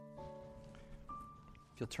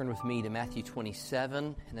You'll turn with me to Matthew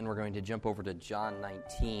 27, and then we're going to jump over to John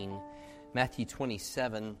 19. Matthew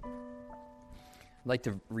 27, I'd like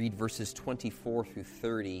to read verses 24 through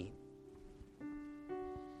 30.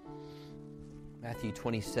 Matthew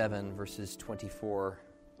 27, verses 24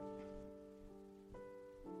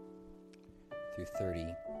 through 30.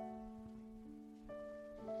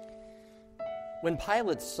 When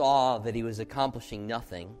Pilate saw that he was accomplishing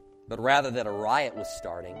nothing, but rather that a riot was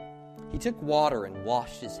starting, he took water and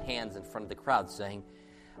washed his hands in front of the crowd, saying,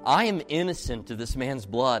 "I am innocent of this man's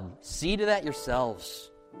blood. See to that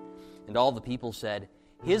yourselves." And all the people said,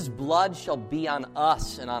 "His blood shall be on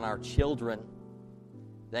us and on our children."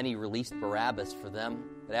 Then he released Barabbas for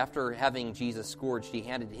them, but after having Jesus scourged, he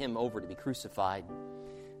handed him over to be crucified.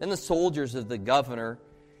 Then the soldiers of the governor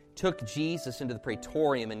took Jesus into the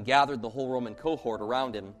praetorium and gathered the whole Roman cohort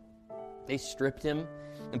around him. They stripped him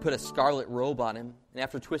and put a scarlet robe on him, and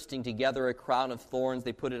after twisting together a crown of thorns,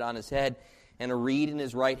 they put it on his head and a reed in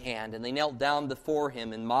his right hand, and they knelt down before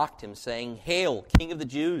him and mocked him, saying, "Hail, King of the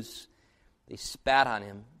Jews!" They spat on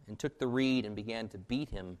him and took the reed and began to beat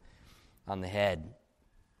him on the head.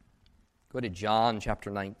 Go to John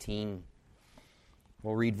chapter 19.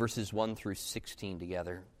 We'll read verses 1 through 16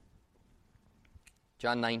 together.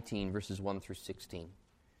 John 19, verses 1 through 16.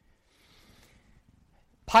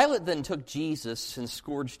 Pilate then took Jesus and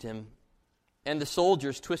scourged him, and the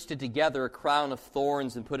soldiers twisted together a crown of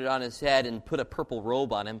thorns and put it on his head and put a purple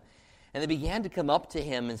robe on him. And they began to come up to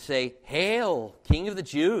him and say, "Hail, King of the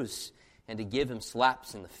Jews!" and to give him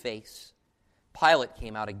slaps in the face. Pilate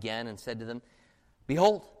came out again and said to them,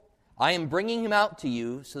 "Behold, I am bringing him out to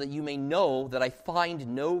you so that you may know that I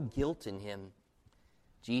find no guilt in him."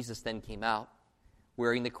 Jesus then came out,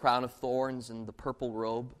 wearing the crown of thorns and the purple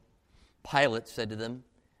robe. Pilate said to them,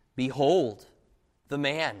 "Behold, the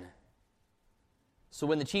man." So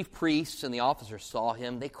when the chief priests and the officers saw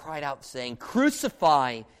him, they cried out, saying,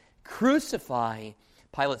 "Crucify! Crucify!"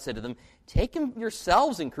 Pilate said to them, "Take him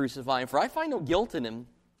yourselves and crucify him, for I find no guilt in him."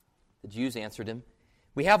 The Jews answered him,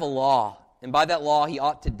 "We have a law, and by that law he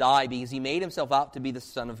ought to die, because he made himself out to be the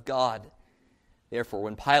Son of God." Therefore,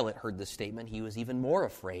 when Pilate heard this statement, he was even more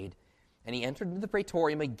afraid, and he entered into the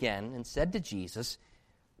praetorium again and said to Jesus,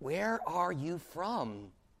 "Where are you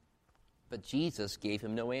from?" But Jesus gave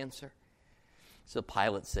him no answer. So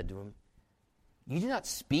Pilate said to him, "You do not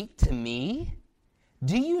speak to me?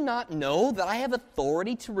 Do you not know that I have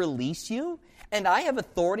authority to release you, and I have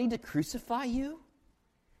authority to crucify you?"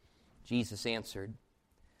 Jesus answered,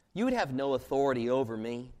 "You would have no authority over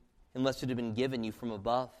me unless it had been given you from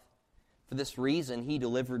above. For this reason, who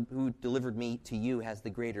delivered me to you has the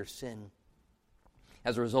greater sin."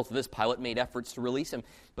 As a result of this, Pilate made efforts to release him.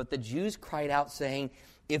 But the Jews cried out, saying,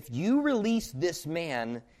 "If you release this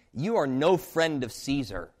man, you are no friend of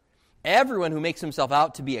Caesar. Everyone who makes himself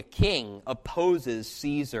out to be a king opposes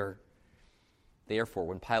Caesar." Therefore,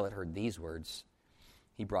 when Pilate heard these words,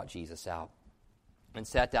 he brought Jesus out and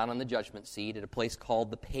sat down on the judgment seat at a place called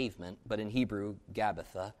the Pavement, but in Hebrew,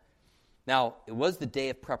 Gabbatha. Now, it was the day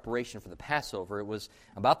of preparation for the Passover. It was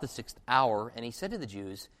about the 6th hour, and he said to the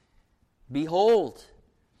Jews, "Behold,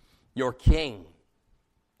 your king."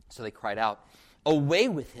 So they cried out, away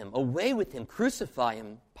with him, crucify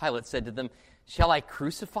him." Pilate said to them, "Shall I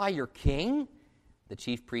crucify your king?" The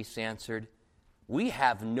chief priests answered, "We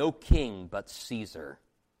have no king but Caesar."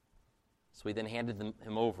 So he then handed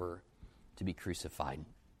him over to be crucified.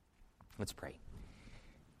 Let's pray.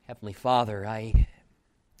 Heavenly Father, I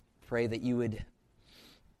pray that you would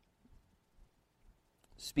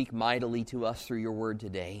speak mightily to us through your word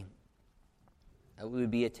today, that we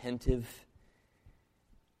would be attentive,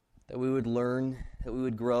 that we would learn, that we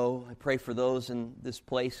would grow. I pray for those in this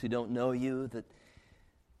place who don't know you, that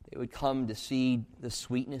they would come to see the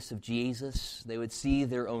sweetness of Jesus. They would see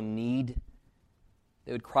their own need.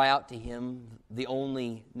 They would cry out to him, the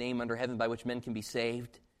only name under heaven by which men can be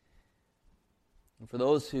saved. And for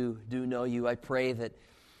those who do know you, I pray that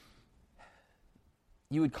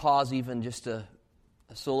you would cause even just a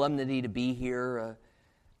solemnity to be here, a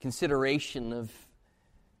consideration of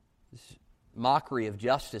this mockery of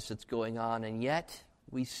justice that's going on, and yet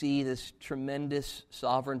we see this tremendous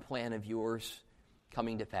sovereign plan of yours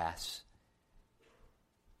coming to pass.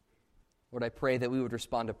 Lord, I pray that we would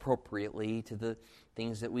respond appropriately to the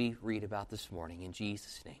things that we read about this morning. In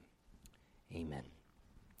Jesus' name, amen.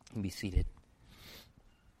 You can be seated.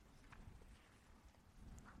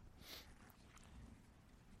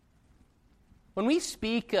 When we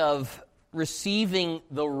speak of receiving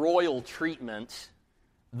the royal treatment,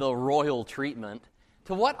 to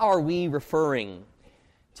what are we referring?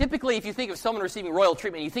 Typically, if you think of someone receiving royal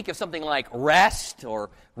treatment, you think of something like rest or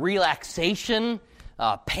relaxation.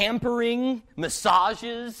 pampering,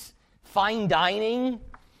 massages, fine dining,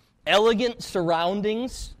 elegant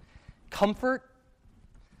surroundings, comfort,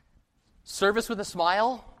 service with a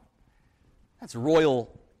smile. That's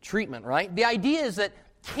royal treatment, right? The idea is that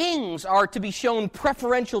kings are to be shown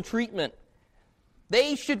preferential treatment.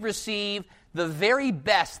 They should receive the very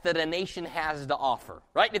best that a nation has to offer,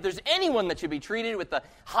 right? If there's anyone that should be treated with the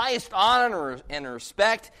highest honor and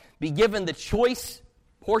respect, be given the choice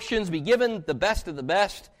portions, be given the best of the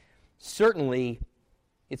best, certainly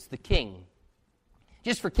it's the king.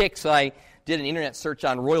 Just for kicks, I did an internet search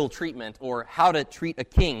on royal treatment or how to treat a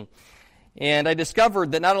king. And I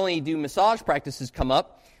discovered that not only do massage practices come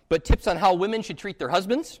up, but tips on how women should treat their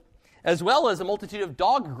husbands, as well as a multitude of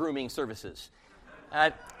dog grooming services.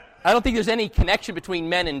 I don't think there's any connection between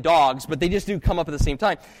men and dogs, but they just do come up at the same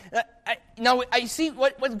time. Now, I see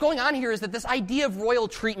what's going on here is that this idea of royal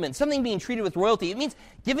treatment, something being treated with royalty, it means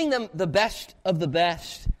giving them the best of the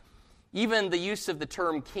best. Even the use of the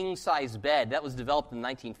term king-size bed, that was developed in the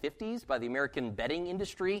 1950s by the American bedding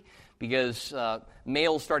industry because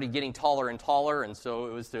males started getting taller and taller, and so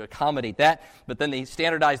it was to accommodate that. But then they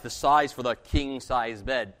standardized the size for the king-size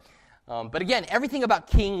bed. But again, everything about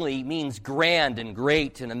kingly means grand and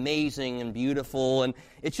great and amazing and beautiful, and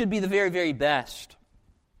it should be the very, very best.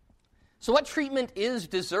 So what treatment is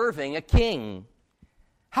deserving a king?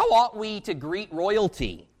 How ought we to greet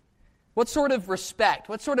royalty? What sort of respect,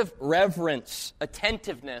 what sort of reverence,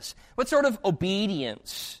 attentiveness, what sort of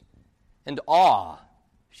obedience and awe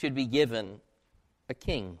should be given a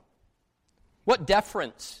king? What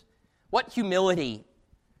deference, what humility,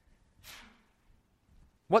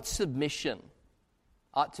 what submission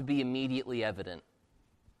ought to be immediately evident?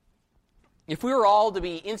 If we were all to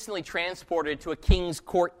be instantly transported to a king's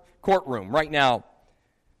courtroom right now,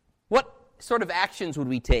 what sort of actions would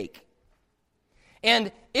we take?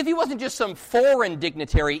 And if he wasn't just some foreign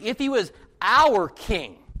dignitary, if he was our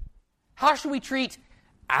king, how should we treat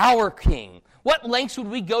our king? What lengths would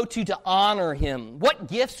we go to honor him? What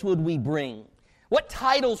gifts would we bring? What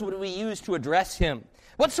titles would we use to address him?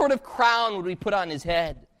 What sort of crown would we put on his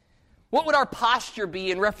head? What would our posture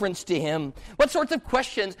be in reference to him? What sorts of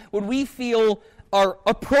questions would we feel are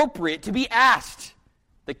appropriate to be asked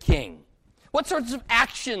the king? What sorts of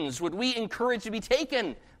actions would we encourage to be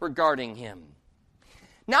taken regarding him?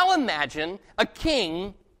 Now imagine a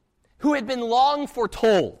king who had been long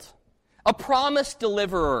foretold, a promised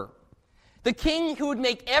deliverer, the king who would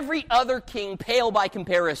make every other king pale by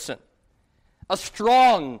comparison, a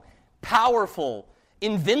strong, powerful,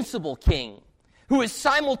 invincible king who is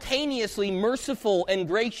simultaneously merciful and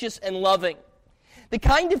gracious and loving. The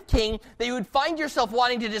kind of king that you would find yourself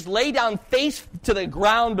wanting to just lay down face to the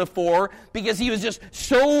ground before because he was just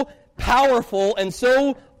so powerful and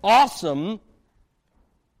so awesome.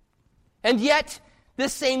 And yet,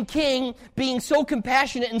 this same king, being so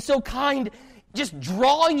compassionate and so kind, just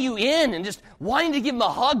drawing you in and just wanting to give him a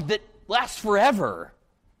hug that lasts forever.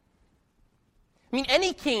 I mean,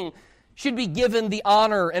 any king should be given the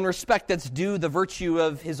honor and respect that's due the virtue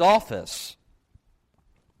of his office.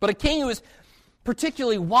 But a king who is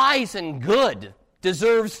particularly wise and good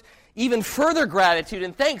deserves even further gratitude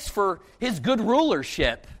and thanks for his good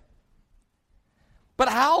rulership. But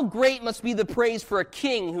how great must be the praise for a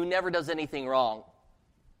king who never does anything wrong,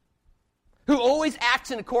 who always acts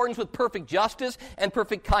in accordance with perfect justice and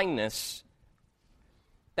perfect kindness.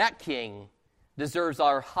 That king deserves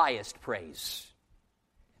our highest praise.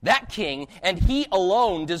 That king, and he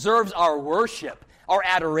alone, deserves our worship, our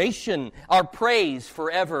adoration, our praise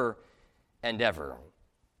forever and ever.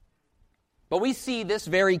 But we see this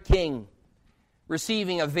very king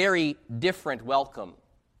receiving a very different welcome,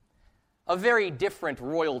 a very different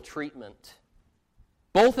royal treatment,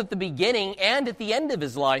 both at the beginning and at the end of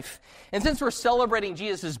his life. And since we're celebrating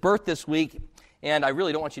Jesus' birth this week, and I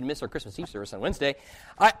really don't want you to miss our Christmas Eve service on Wednesday,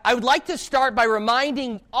 I would like to start by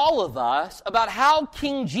reminding all of us about how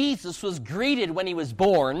King Jesus was greeted when he was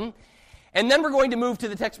born. And then we're going to move to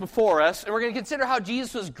the text before us, and we're going to consider how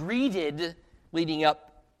Jesus was greeted leading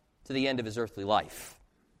up to the end of his earthly life.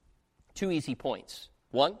 2 easy points.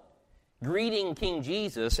 1, greeting King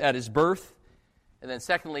Jesus at his birth. And then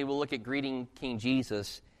secondly, we'll look at greeting King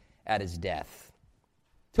Jesus at his death.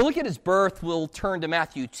 To look at his birth, we'll turn to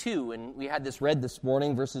Matthew 2, and we had this read this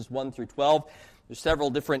morning, verses 1 through 12. There's several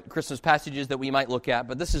different Christmas passages that we might look at,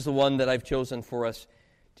 but this is the one that I've chosen for us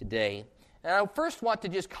today. And I first want to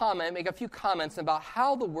just make a few comments about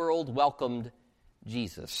how the world welcomed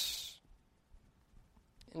Jesus.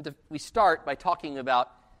 And we start by talking about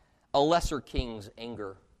a lesser king's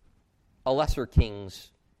anger. A lesser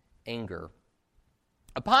king's anger.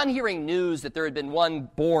 Upon hearing news that there had been one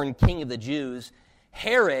born king of the Jews,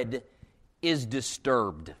 Herod is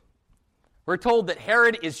disturbed. We're told that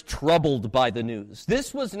Herod is troubled by the news.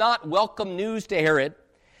 This was not welcome news to Herod.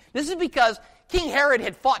 This is because King Herod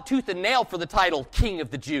had fought tooth and nail for the title King of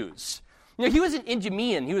the Jews. You know, he was an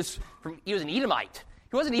Idumean. He was an Edomite.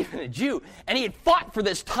 He wasn't even a Jew. And he had fought for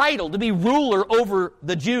this title to be ruler over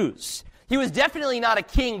the Jews. He was definitely not a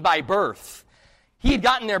king by birth. He had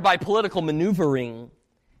gotten there by political maneuvering.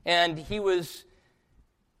 And he was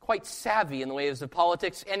quite savvy in the ways of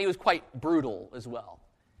politics. And he was quite brutal as well.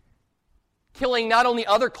 Killing not only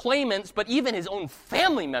other claimants, but even his own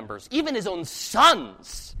family members, even his own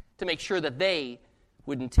sons, to make sure that they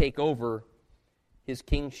wouldn't take over his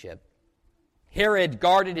kingship. Herod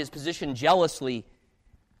guarded his position jealously.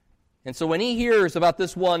 And so when he hears about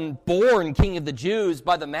this one born king of the Jews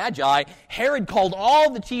by the Magi, Herod called all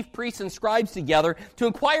the chief priests and scribes together to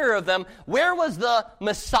inquire of them, where was the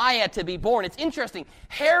Messiah to be born? It's interesting.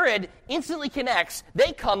 Herod instantly connects.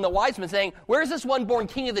 They come, the wise men, saying, where is this one born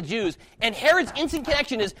king of the Jews? And Herod's instant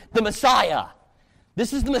connection is the Messiah.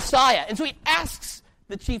 This is the Messiah. And so he asks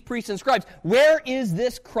the chief priests and scribes, where is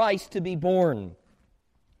this Christ to be born?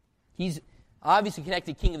 He's obviously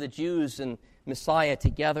connected king of the Jews and Messiah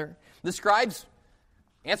together. The scribes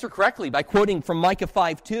answer correctly by quoting from Micah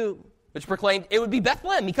 5:2, which proclaimed it would be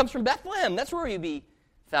Bethlehem. He comes from Bethlehem. That's where he would be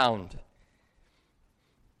found.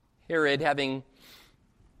 Herod, having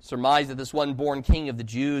surmised that this one born king of the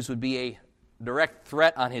Jews would be a direct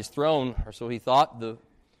threat on his throne, or so he thought,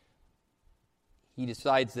 he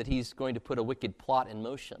decides that he's going to put a wicked plot in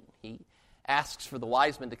motion. He asks for the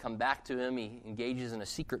wise men to come back to him. He engages in a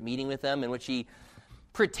secret meeting with them in which he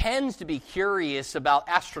pretends to be curious about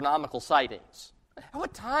astronomical sightings. At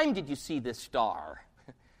what time did you see this star?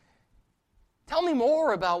 Tell me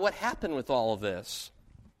more about what happened with all of this.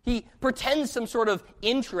 He pretends some sort of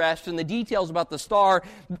interest in the details about the star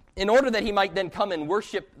in order that he might then come and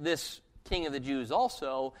worship this king of the Jews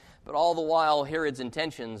also, but all the while Herod's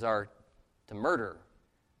intentions are to murder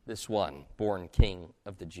this one born king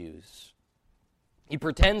of the Jews. He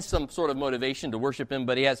pretends some sort of motivation to worship him,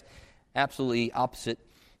 but he has absolutely opposite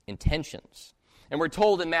intentions. And we're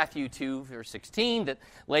told in Matthew 2, verse 16, that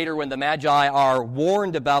later when the Magi are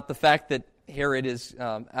warned about the fact that Herod is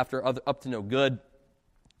up to no good,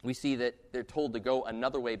 we see that they're told to go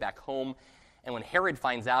another way back home. And when Herod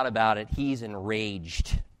finds out about it, he's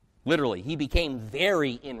enraged. Literally, he became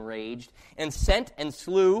very enraged and sent and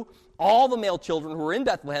slew all the male children who were in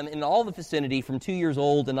Bethlehem in all the vicinity from 2 years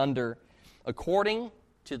old and under, according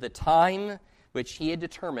to the time which he had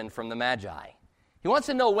determined from the Magi. He wants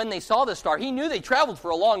to know when they saw the star. He knew they traveled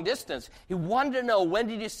for a long distance. He wanted to know, when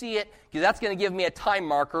did you see it? Because that's going to give me a time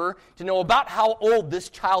marker to know about how old this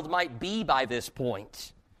child might be by this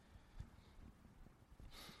point.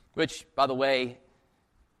 Which, by the way,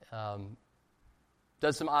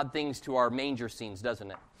 does some odd things to our manger scenes,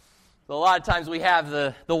 doesn't it? So a lot of times we have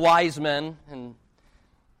the wise men, and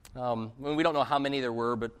we don't know how many there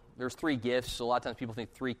were, but there's 3 gifts. So a lot of times people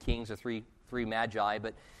think 3 kings or three magi,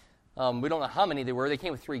 but we don't know how many they were. They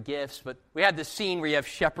came with 3 gifts, but we had this scene where you have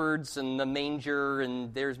shepherds and the manger,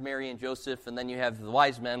 and there's Mary and Joseph, and then you have the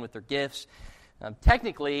wise men with their gifts.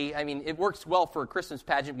 Technically, I mean, it works well for a Christmas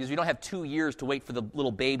pageant because you don't have 2 years to wait for the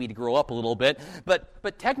little baby to grow up a little bit.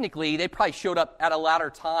 But technically, they probably showed up at a latter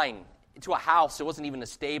time to a house. It wasn't even a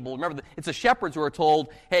stable. Remember, it's the shepherds who are told,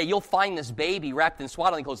 hey, you'll find this baby wrapped in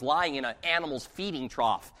swaddling clothes lying in an animal's feeding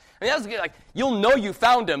trough. I mean, that's like, you'll know you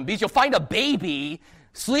found him because you'll find a baby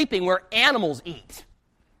sleeping where animals eat.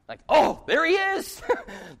 Like, oh, there he is.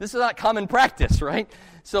 This is not common practice, right?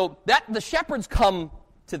 So the shepherds come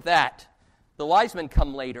to that. The wise men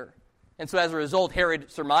come later. And so as a result,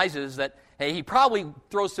 Herod surmises that, hey, he probably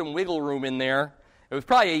throws some wiggle room in there. It was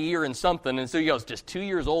probably a year and something. And so he goes, just 2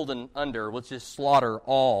 years old and under, let's just slaughter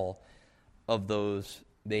all of those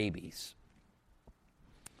babies.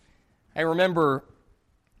 I remember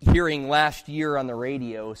hearing last year on the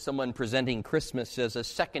radio someone presenting Christmas as a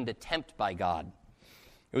second attempt by God.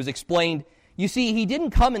 It was explained, you see, he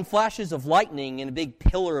didn't come in flashes of lightning in a big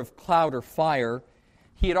pillar of cloud or fire.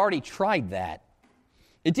 He had already tried that.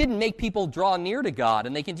 It didn't make people draw near to God,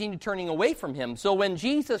 and they continued turning away from him. So when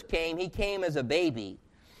Jesus came, he came as a baby.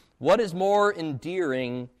 What is more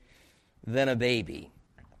endearing than a baby?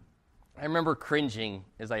 I remember cringing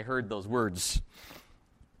as I heard those words.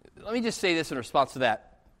 Let me just say this in response to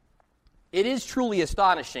that. It is truly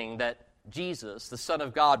astonishing that Jesus, the Son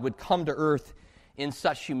of God, would come to earth in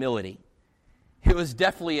such humility. It was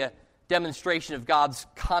definitely a demonstration of God's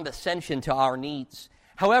condescension to our needs.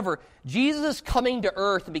 However, Jesus coming to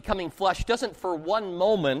earth and becoming flesh doesn't for one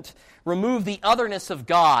moment remove the otherness of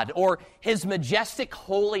God or his majestic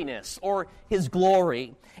holiness or his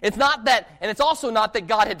glory. It's not that, and it's also not that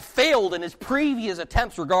God had failed in his previous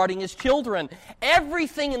attempts regarding his children.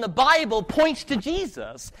 Everything in the Bible points to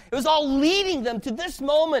Jesus. It was all leading them to this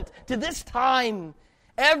moment, to this time.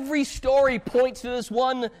 Every story points to this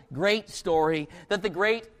one great story, that the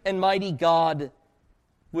great and mighty God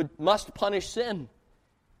must punish sin.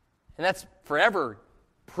 And that's forever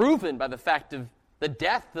proven by the fact of the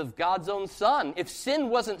death of God's own Son. If sin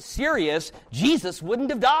wasn't serious, Jesus wouldn't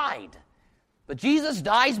have died. But Jesus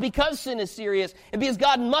dies because sin is serious, and because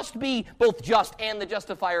God must be both just and the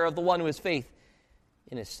justifier of the one who has faith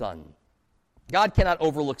in his Son. God cannot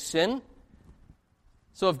overlook sin.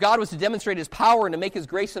 So if God was to demonstrate his power and to make his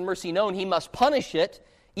grace and mercy known, he must punish it,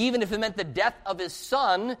 even if it meant the death of his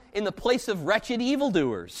Son in the place of wretched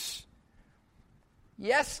evildoers.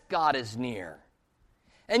 Yes, God is near.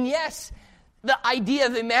 And yes, the idea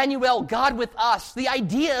of Emmanuel, God with us, the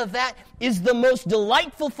idea of that is the most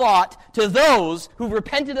delightful thought to those who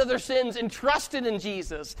repented of their sins and trusted in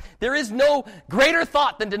Jesus. There is no greater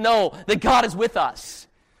thought than to know that God is with us.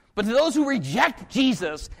 But to those who reject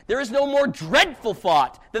Jesus, there is no more dreadful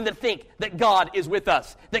thought than to think that God is with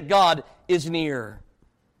us, that God is near.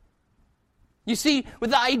 You see,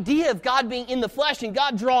 with the idea of God being in the flesh and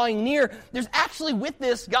God drawing near, there's actually with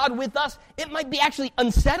this, God with us, it might be actually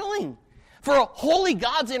unsettling. For a holy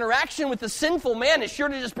God's interaction with a sinful man is sure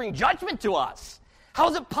to just bring judgment to us. How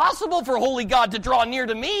is it possible for a holy God to draw near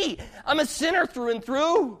to me? I'm a sinner through and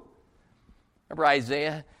through. Remember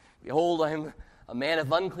Isaiah? Behold, I am a man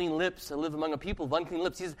of unclean lips. I live among a people of unclean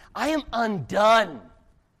lips. He says, I am undone.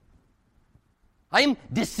 I am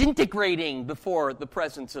disintegrating before the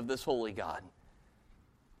presence of this holy God.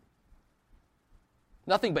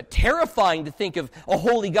 Nothing but terrifying to think of a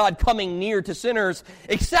holy God coming near to sinners,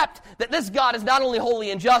 except that this God is not only holy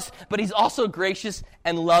and just, but he's also gracious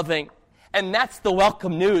and loving. And that's the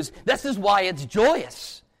welcome news. This is why it's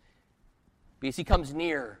joyous. Because he comes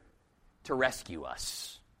near to rescue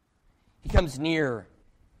us. He comes near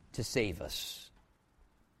to save us.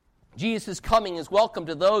 Jesus' coming is welcome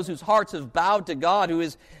to those whose hearts have bowed to God, who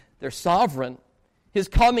is their sovereign. His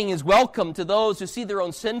coming is welcome to those who see their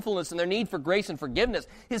own sinfulness and their need for grace and forgiveness.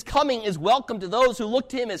 His coming is welcome to those who look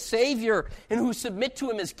to him as Savior and who submit to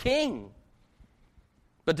him as King.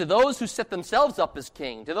 But to those who set themselves up as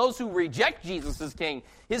King, to those who reject Jesus as King,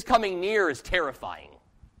 his coming near is terrifying.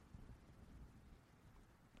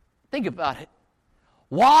 Think about it.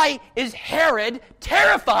 Why is Herod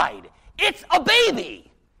terrified? It's a baby.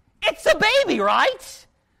 It's a baby, right?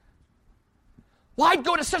 Why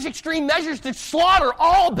go to such extreme measures to slaughter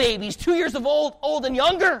all babies 2 years of old and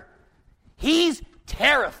younger? He's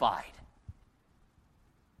terrified.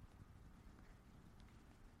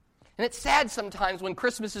 And it's sad sometimes when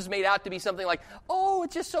Christmas is made out to be something like, oh,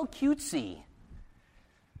 it's just so cutesy.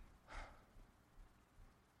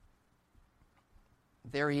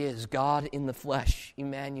 There he is, God in the flesh,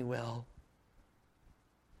 Emmanuel.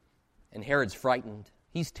 And Herod's frightened.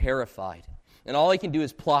 He's terrified. And all he can do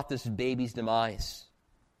is plot this baby's demise.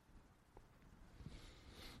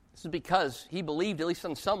 This is because he believed, at least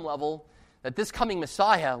on some level, that this coming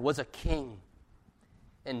Messiah was a king.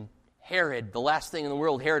 And Herod, the last thing in the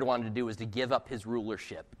world Herod wanted to do was to give up his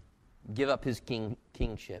rulership, give up his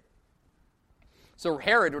kingship. So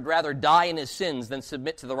Herod would rather die in his sins than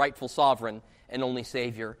submit to the rightful sovereign and only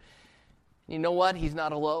Savior. You know what? He's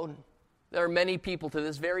not alone. There are many people to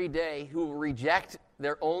this very day who reject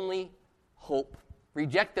their only hope,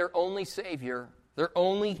 reject their only Savior, their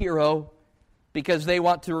only hero, because they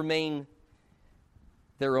want to remain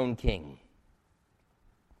their own king.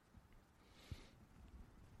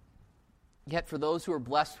 Yet for those who are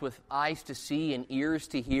blessed with eyes to see and ears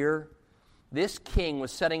to hear, this king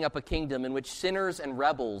was setting up a kingdom in which sinners and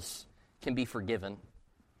rebels can be forgiven,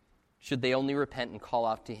 should they only repent and call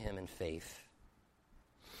out to him in faith.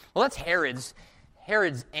 Well, that's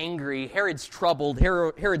Herod's angry, Herod's troubled,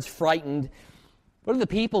 Herod's frightened. What do the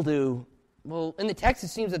people do? Well, in the text it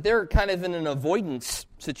seems that they're kind of in an avoidance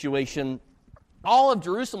situation. All of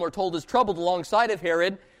Jerusalem, we're told, is troubled alongside of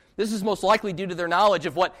Herod. This is most likely due to their knowledge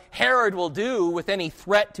of what Herod will do with any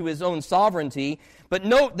threat to his own sovereignty. But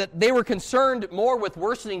note that they were concerned more with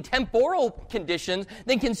worsening temporal conditions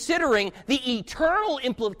than considering the eternal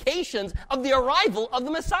implications of the arrival of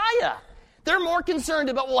the Messiah. They're more concerned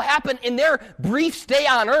about what will happen in their brief stay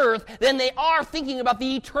on earth than they are thinking about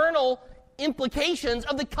the eternal implications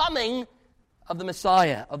of the coming of the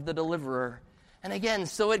Messiah, of the deliverer. And again,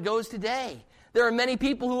 so it goes today. There are many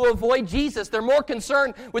people who avoid Jesus. They're more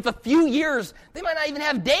concerned with a few years. They might not even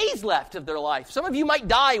have days left of their life. Some of you might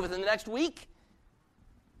die within the next week.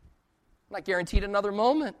 Not guaranteed another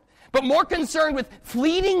moment. But more concerned with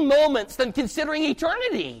fleeting moments than considering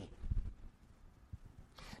eternity.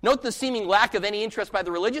 Note the seeming lack of any interest by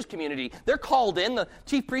the religious community. They're called in, the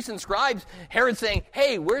chief priests and scribes. Herod saying,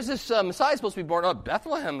 hey, where's this Messiah supposed to be born? Oh,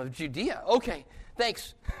 Bethlehem of Judea. Okay,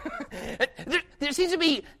 thanks. There seems to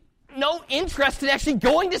be no interest in actually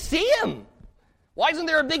going to see him. Why isn't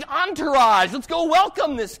there a big entourage? Let's go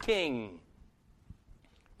welcome this king.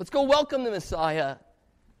 Let's go welcome the Messiah.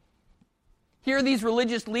 Here these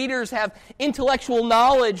religious leaders have intellectual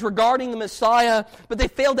knowledge regarding the Messiah, but they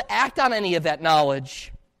fail to act on any of that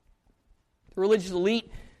knowledge. The religious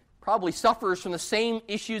elite probably suffers from the same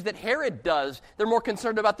issues that Herod does. They're more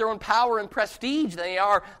concerned about their own power and prestige than they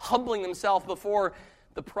are humbling themselves before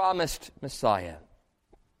the promised Messiah.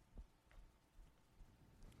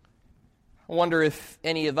 I wonder if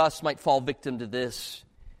any of us might fall victim to this,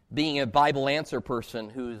 being a Bible answer person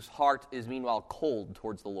whose heart is meanwhile cold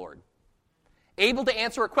towards the Lord. Able to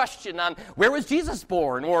answer a question on where was Jesus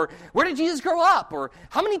born, or where did Jesus grow up, or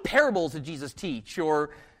how many parables did Jesus teach,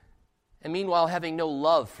 and meanwhile having no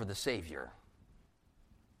love for the Savior.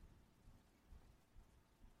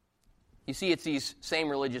 You see, it's these same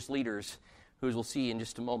religious leaders, who, as we'll see in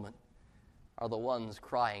just a moment, are the ones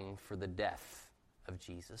crying for the death of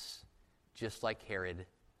Jesus, just like Herod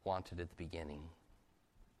wanted at the beginning.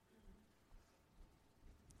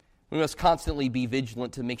 We must constantly be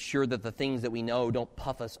vigilant to make sure that the things that we know don't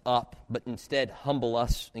puff us up, but instead humble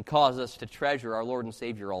us and cause us to treasure our Lord and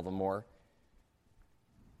Savior all the more.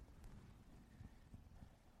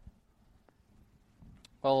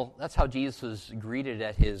 Well, that's how Jesus was greeted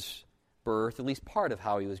at his birth, at least part of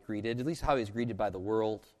how he was greeted, at least how he was greeted by the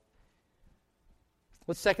world.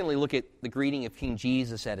 Let's secondly look at the greeting of King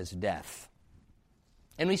Jesus at his death.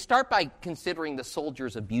 And we start by considering the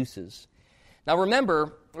soldiers' abuses. Now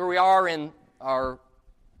remember, where we are in our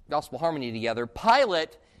gospel harmony together,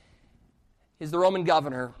 Pilate is the Roman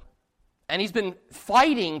governor, and he's been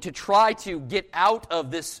fighting to try to get out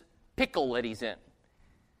of this pickle that he's in.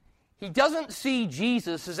 He doesn't see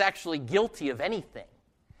Jesus as actually guilty of anything.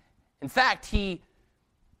 In fact, he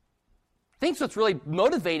thinks what's really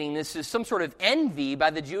motivating this is some sort of envy by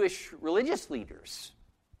the Jewish religious leaders.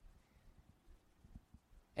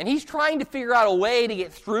 And he's trying to figure out a way to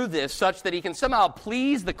get through this such that he can somehow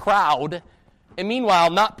please the crowd and meanwhile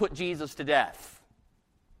not put Jesus to death.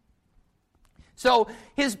 So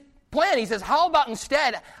his plan, he says, how about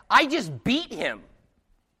instead I just beat him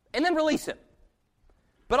and then release him?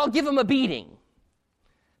 But I'll give him a beating.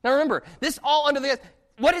 Now remember, this all under the...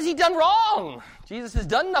 What has he done wrong? Jesus has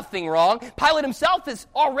done nothing wrong. Pilate himself has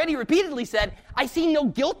already repeatedly said, I see no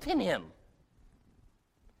guilt in him.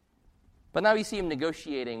 But now you see him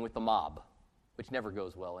negotiating with the mob, which never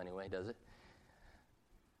goes well anyway, does it?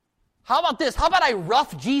 How about this? How about I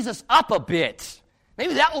rough Jesus up a bit?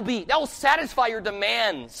 Maybe that will satisfy your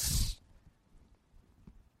demands.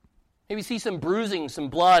 Maybe see some bruising, some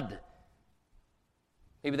blood.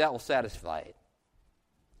 Maybe that will satisfy it.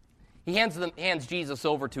 He hands Jesus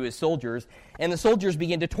over to his soldiers, and the soldiers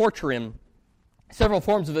begin to torture him. Several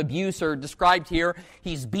forms of abuse are described here.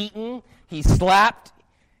 He's beaten, he's slapped,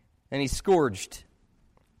 and he's scourged.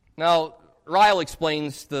 Now, Ryle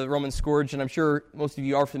explains the Roman scourge, and I'm sure most of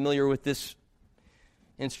you are familiar with this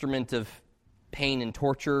instrument of pain and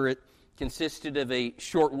torture. It consisted of a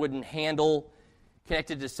short wooden handle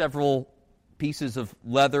connected to several pieces of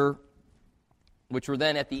leather, which were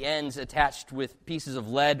then at the ends attached with pieces of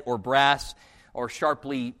lead or brass or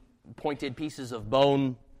sharply pointed pieces of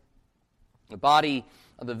bone. The body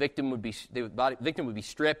of the victim would be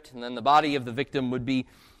stripped, and then the body of the victim would be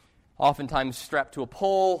oftentimes strapped to a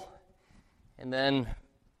pole, and then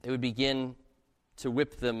they would begin to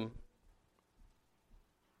whip them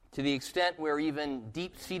to the extent where even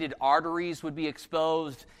deep-seated arteries would be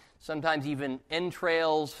exposed. Sometimes even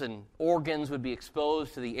entrails and organs would be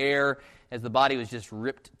exposed to the air as the body was just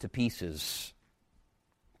ripped to pieces.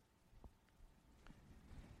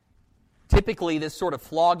 Typically, this sort of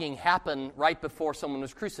flogging happened right before someone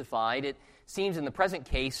was crucified. It seems in the present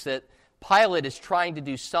case that Pilate is trying to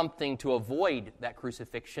do something to avoid that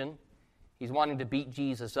crucifixion. He's wanting to beat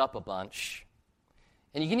Jesus up a bunch.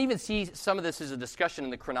 And you can even see some of this as a discussion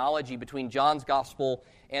in the chronology between John's gospel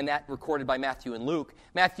and that recorded by Matthew and Luke.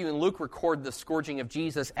 Matthew and Luke record the scourging of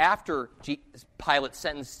Jesus after Pilate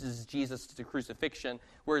sentences Jesus to crucifixion,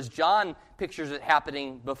 whereas John pictures it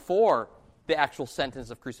happening before the actual sentence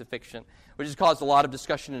of crucifixion, which has caused a lot of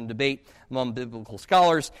discussion and debate among biblical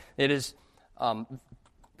scholars. It is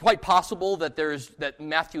quite possible that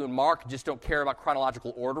Matthew and Mark just don't care about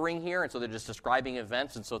chronological ordering here, and so they're just describing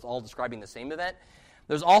events, and so it's all describing the same event.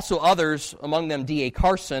 There's also others, among them D.A.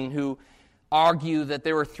 Carson, who argue that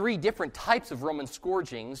there were 3 different types of Roman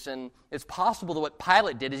scourgings, and it's possible that what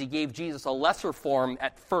Pilate did is he gave Jesus a lesser form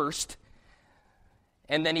at first,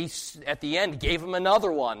 and then he, at the end, gave him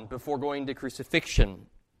another one before going to crucifixion.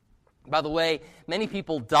 By the way, many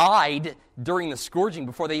people died during the scourging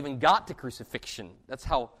before they even got to crucifixion. That's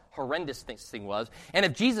how horrendous this thing was. And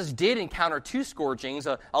if Jesus did encounter 2 scourgings,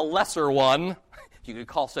 a lesser one, you could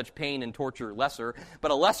call such pain and torture lesser,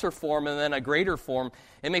 but a lesser form and then a greater form,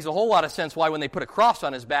 it makes a whole lot of sense why when they put a cross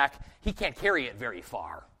on his back, he can't carry it very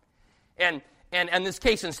far. And in this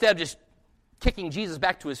case, instead of just kicking Jesus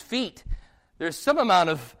back to his feet, there's some amount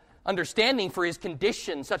of understanding for his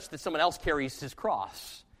condition such that someone else carries his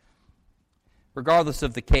cross. Regardless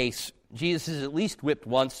of the case, Jesus is at least whipped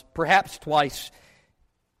once, perhaps twice,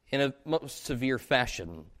 in a most severe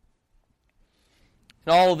fashion.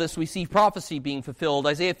 In all of this, we see prophecy being fulfilled.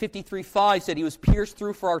 Isaiah 53:5 said he was pierced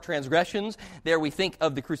through for our transgressions. There we think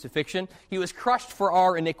of the crucifixion. He was crushed for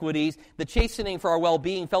our iniquities. The chastening for our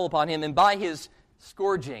well-being fell upon him, and by his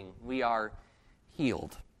scourging we are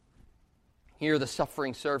healed. Here the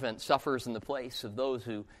suffering servant suffers in the place of those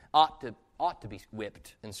who ought to be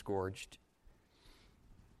whipped and scourged.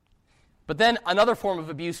 But then another form of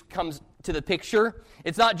abuse comes to the picture.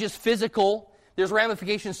 It's not just physical. There's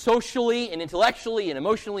ramifications socially and intellectually and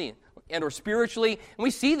emotionally and or spiritually. And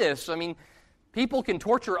we see this. I mean, people can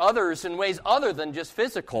torture others in ways other than just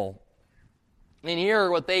physical. And here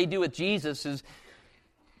what they do with Jesus is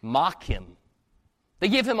mock him. They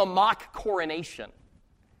give him a mock coronation.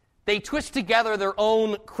 They twist together their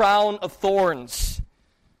own crown of thorns.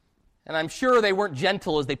 And I'm sure they weren't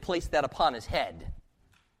gentle as they placed that upon his head.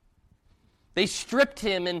 They stripped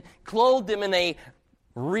him and clothed him in a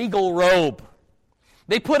regal robe.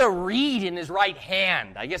 They put a reed in his right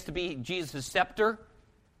hand, I guess to be Jesus' scepter.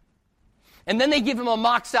 And then they give him a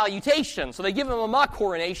mock salutation. So they give him a mock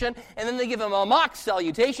coronation, and then they give him a mock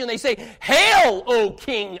salutation. They say, "Hail, O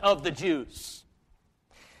King of the Jews!"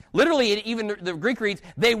 Literally, even the Greek reads,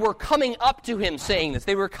 they were coming up to him saying this.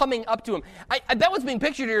 They were coming up to him. I bet what's being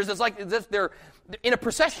pictured here is it's like as if they're in a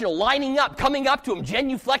processional, lining up, coming up to him,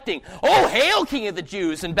 genuflecting. "Oh, hail, King of the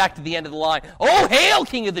Jews!" And back to the end of the line. "Oh, hail,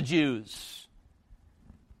 King of the Jews!"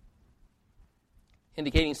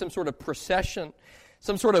 Indicating some sort of procession,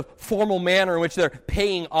 some sort of formal manner in which they're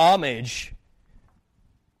paying homage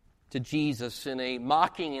to Jesus in a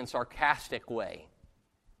mocking and sarcastic way.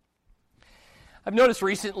 I've noticed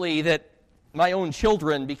recently that my own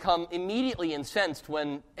children become immediately incensed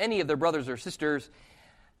when any of their brothers or sisters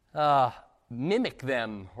mimic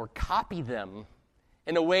them or copy them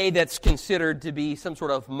in a way that's considered to be some sort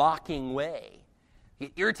of mocking way.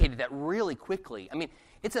 Get irritated that really quickly. I mean,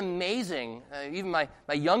 it's amazing. Even my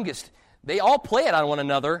youngest, they all play it on one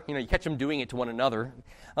another. You know, you catch them doing it to one another.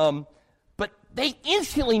 But they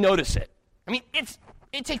instantly notice it. I mean,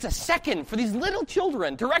 it takes a second for these little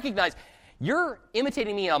children to recognize, you're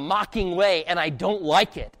imitating me in a mocking way, and I don't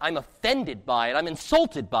like it. I'm offended by it. I'm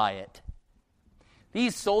insulted by it.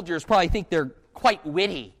 These soldiers probably think they're quite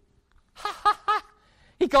witty. Ha, ha, ha.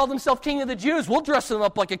 He called himself King of the Jews. We'll dress him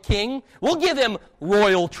up like a king. We'll give him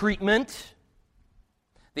royal treatment.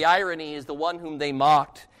 The irony is the one whom they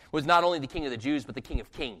mocked was not only the King of the Jews, but the King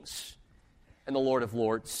of Kings and the Lord of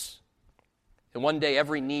Lords. And one day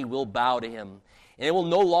every knee will bow to him, and it will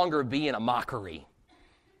no longer be in a mockery.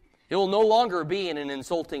 It will no longer be in an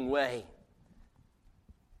insulting way.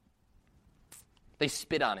 They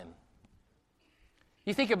spit on him.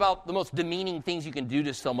 You think about the most demeaning things you can do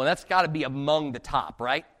to someone, that's got to be among the top,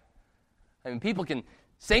 right? I mean, people can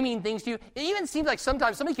say mean things to you. It even seems like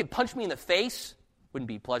sometimes somebody could punch me in the face. Wouldn't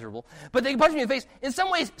be pleasurable. But they can punch me in the face. In some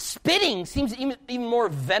ways, spitting seems even more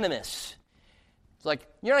venomous. It's like,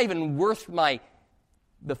 you're not even worth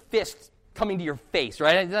the fist coming to your face,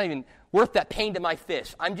 right? It's not even worth that pain to my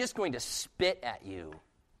fist. I'm just going to spit at you.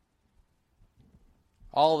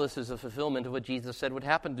 All of this is a fulfillment of what Jesus said would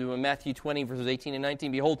happen to him in Matthew 20, verses 18 and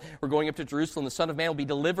 19. "Behold, we're going up to Jerusalem. The Son of Man will be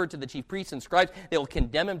delivered to the chief priests and scribes. They will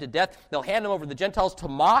condemn him to death. They'll hand him over to the Gentiles to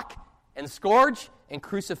mock and scourge and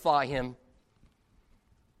crucify him.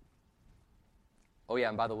 Oh yeah,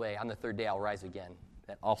 and by the way, on the third day I'll rise again."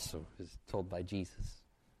 That also is told by Jesus.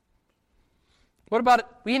 What about it?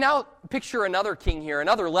 We now picture another king here,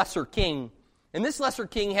 another lesser king. And this lesser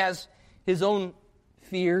king has his own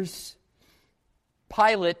fears.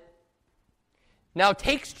 Pilate now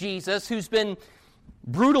takes Jesus, who's been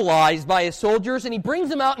brutalized by his soldiers, and he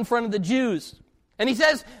brings him out in front of the Jews. And he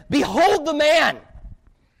says, "Behold the man."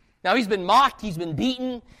 Now, he's been mocked, he's been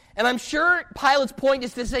beaten, and I'm sure Pilate's point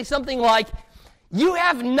is to say something like, you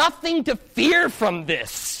have nothing to fear from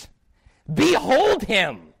this. Behold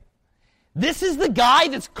him. This is the guy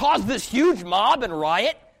that's caused this huge mob and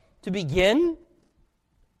riot to begin.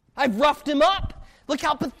 I've roughed him up. Look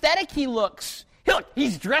how pathetic he looks. Look,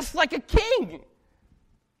 he's dressed like a king.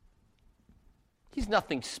 He's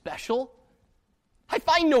nothing special. I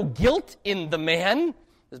find no guilt in the man.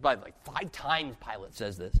 This is by like 5 times Pilate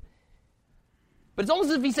says this. But it's almost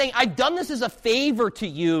as if he's saying, I've done this as a favor to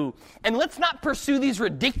you, and let's not pursue these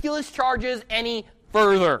ridiculous charges any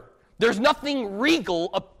further. There's nothing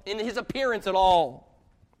regal in his appearance at all.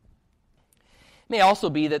 It may also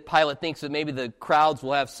be that Pilate thinks that maybe the crowds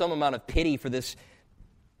will have some amount of pity for this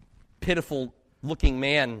pitiful-looking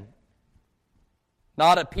man,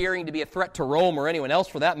 not appearing to be a threat to Rome or anyone else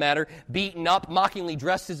for that matter, beaten up, mockingly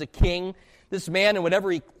dressed as a king. This man and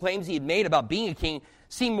whatever he claims he had made about being a king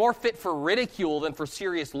seemed more fit for ridicule than for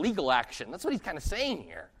serious legal action. That's what he's kind of saying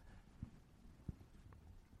here.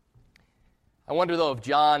 I wonder, though, if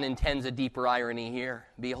John intends a deeper irony here.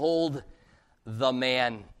 Behold the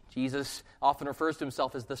man. Jesus often refers to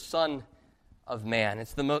himself as the Son of Man.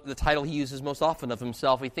 It's the title he uses most often of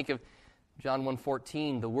himself. We think of John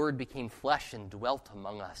 1:14, the Word became flesh and dwelt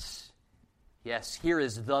among us. Yes, here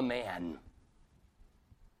is the man.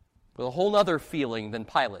 With a whole other feeling than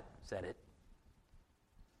Pilate said it.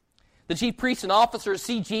 The chief priests and officers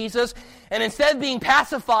see Jesus, and instead of being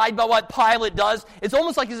pacified by what Pilate does, it's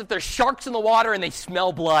almost like as if there's sharks in the water and they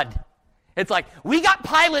smell blood. It's like, we got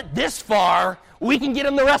Pilate this far, we can get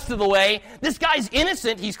him the rest of the way. This guy's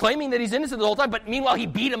innocent, he's claiming that he's innocent the whole time, but meanwhile he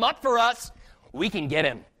beat him up for us. We can get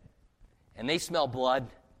him. And they smell blood,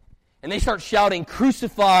 and they start shouting,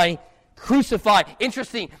 crucify, crucify.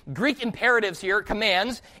 Interesting, Greek imperatives here,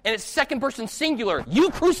 commands, and it's second person singular. You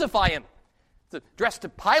crucify him. It's addressed to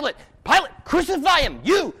Pilate. Pilate, crucify him.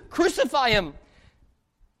 You, crucify him.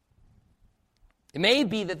 It may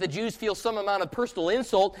be that the Jews feel some amount of personal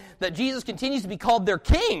insult that Jesus continues to be called their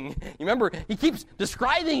king. You remember, he keeps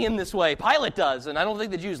describing him this way. Pilate does, and I don't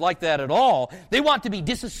think the Jews like that at all. They want to be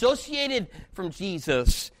disassociated from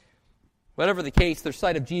Jesus. Whatever the case, their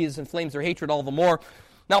sight of Jesus inflames their hatred all the more.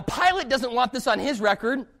 Now, Pilate doesn't want this on his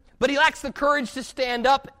record, but he lacks the courage to stand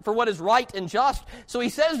up for what is right and just. So he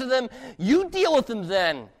says to them, you deal with him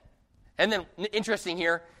then. And then, interesting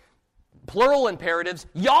here, plural imperatives,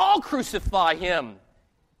 y'all crucify him.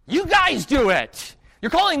 You guys do it.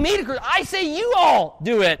 You're calling me to crucify. I say you all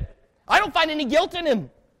do it. I don't find any guilt in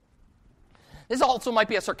him. This also might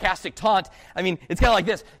be a sarcastic taunt. I mean, it's kind of like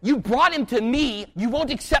this. You brought him to me. You won't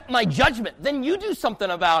accept my judgment. Then you do something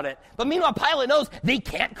about it. But meanwhile, Pilate knows they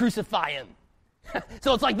can't crucify him.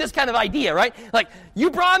 So it's like this kind of idea, right? Like,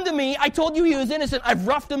 you brought him to me. I told you he was innocent. I've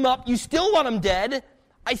roughed him up. You still want him dead.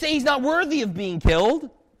 I say he's not worthy of being killed.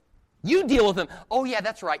 You deal with him. Oh, yeah,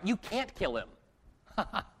 that's right. You can't kill him.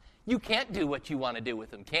 You can't do what you want to do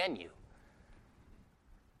with him, can you?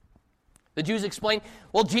 The Jews explain,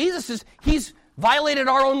 well, he's violated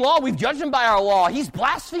our own law. We've judged him by our law. He's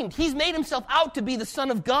blasphemed. He's made himself out to be the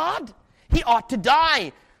Son of God. He ought to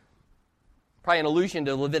die. Probably an allusion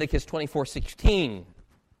to Leviticus 24:16.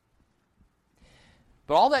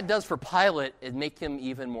 But all that does for Pilate is make him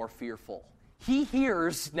even more fearful. He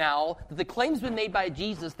hears now that the claim's been made by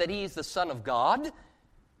Jesus that he is the Son of God.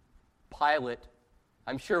 Pilate,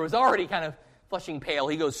 I'm sure, was already kind of flushing pale.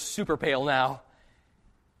 He goes super pale now.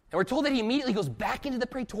 And we're told that he immediately goes back into the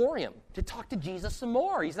praetorium to talk to Jesus some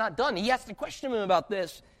more. He's not done. He has to question him about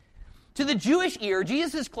this. To the Jewish ear,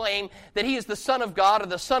 Jesus' claim that he is the Son of God or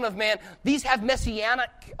the Son of Man, these have messianic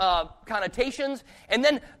connotations. And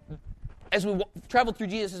then, as we travel through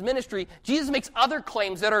Jesus' ministry, Jesus makes other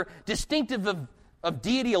claims that are distinctive of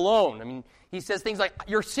deity alone. I mean, he says things like,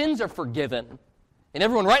 your sins are forgiven. And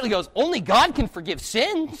everyone rightly goes, only God can forgive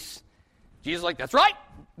sins. Jesus is like, that's right.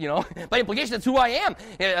 By implication, that's who I am.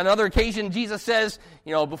 On another occasion, Jesus says,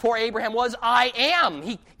 before Abraham was, I am.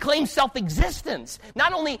 He claims self-existence.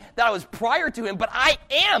 Not only that I was prior to him, but I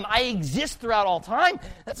am. I exist throughout all time.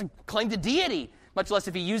 That's a claim to deity. Much less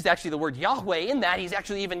if he used actually the word Yahweh in that, he's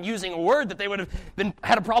actually even using a word that they would have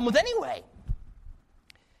had a problem with anyway.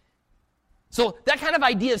 So that kind of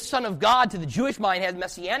idea of Son of God to the Jewish mind has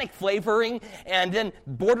messianic flavoring and then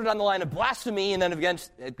bordered on the line of blasphemy, and then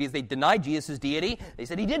against, because they denied Jesus' deity, they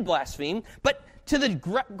said he did blaspheme. But to the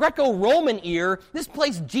Greco-Roman ear, this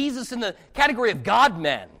placed Jesus in the category of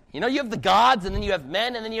God-men. You have the gods, and then you have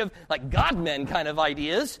men, and then you have like God-men kind of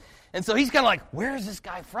ideas. And so he's kind of like, where is this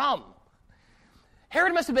guy from?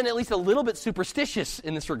 Herod must have been at least a little bit superstitious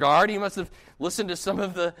in this regard. He must have listened to some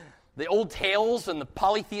of the old tales and the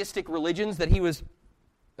polytheistic religions that he was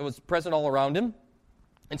that was present all around him.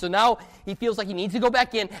 And so now he feels like he needs to go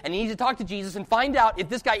back in and he needs to talk to Jesus and find out if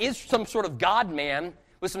this guy is some sort of God-man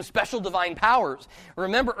with some special divine powers.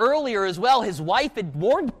 Remember earlier as well, his wife had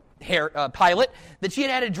warned Pilate that she had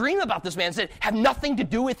had a dream about this man and said, have nothing to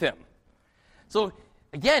do with him. So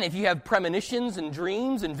again, if you have premonitions and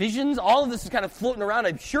dreams and visions, all of this is kind of floating around,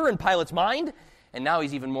 I'm sure, in Pilate's mind. And now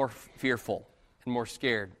he's even more fearful and more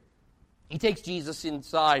scared. He takes Jesus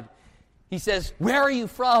inside. He says, where are you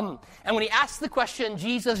from? And when he asks the question,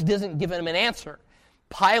 Jesus doesn't give him an answer.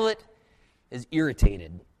 Pilate is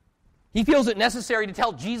irritated. He feels it necessary to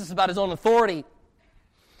tell Jesus about his own authority.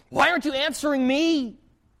 Why aren't you answering me?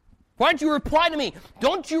 Why don't you reply to me?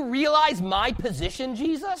 Don't you realize my position,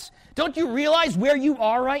 Jesus? Don't you realize where you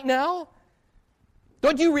are right now?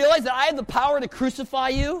 Don't you realize that I have the power to crucify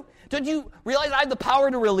you? Don't you realize I have the power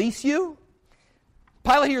to release you?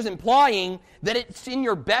 Pilate here is implying that it's in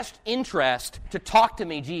your best interest to talk to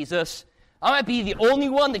me, Jesus. I might be the only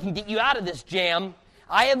one that can get you out of this jam.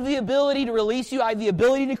 I have the ability to release you. I have the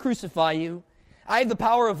ability to crucify you. I have the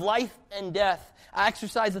power of life and death. I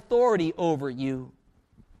exercise authority over you.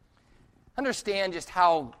 Understand just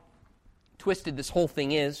how twisted this whole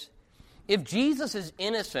thing is. If Jesus is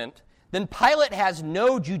innocent, then Pilate has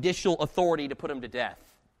no judicial authority to put him to death.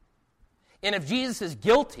 And if Jesus is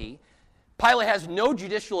guilty, Pilate has no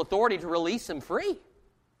judicial authority to release him free.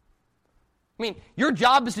 I mean, your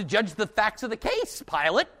job is to judge the facts of the case,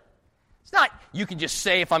 Pilate. It's not you can just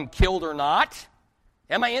say if I'm killed or not.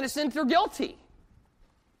 Am I innocent or guilty?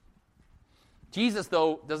 Jesus,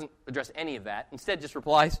 though, doesn't address any of that. Instead, just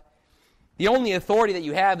replies, the only authority that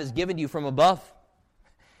you have is given to you from above.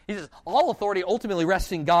 He says, all authority ultimately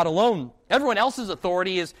rests in God alone. Everyone else's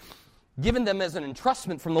authority is given them as an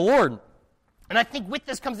entrustment from the Lord. And I think with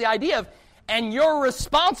this comes the idea of, and you're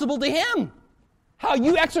responsible to Him. How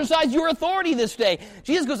you exercise your authority this day.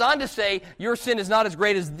 Jesus goes on to say, your sin is not as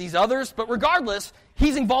great as these others, but regardless,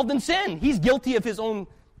 He's involved in sin. He's guilty of His own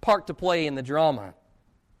part to play in the drama.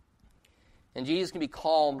 And Jesus can be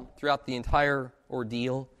calm throughout the entire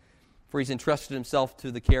ordeal, for He's entrusted Himself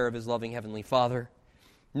to the care of His loving Heavenly Father.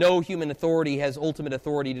 No human authority has ultimate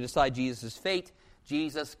authority to decide Jesus' fate.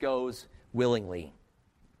 Jesus goes willingly.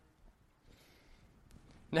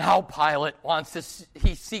 Now Pilate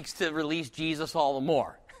he seeks to release Jesus all the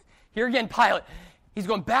more. Here again, Pilate, he's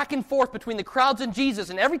going back and forth between the crowds and Jesus,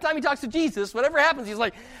 and every time he talks to Jesus, whatever happens, he's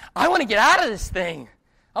like, I want to get out of this thing.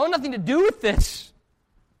 I want nothing to do with this.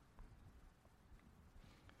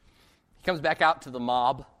 He comes back out to the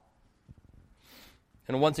mob,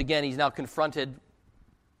 and once again, he's now confronted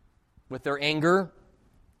with their anger,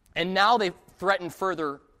 and now they threaten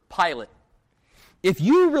further Pilate. If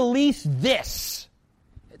you release this,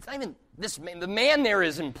 it's not even this man, the man there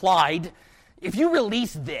is implied. If you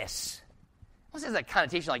release this, what has that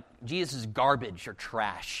connotation like Jesus is garbage or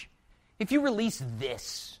trash? If you release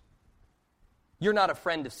this, you're not a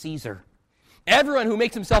friend of Caesar. Everyone who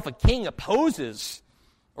makes himself a king opposes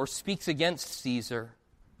or speaks against Caesar.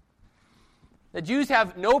 The Jews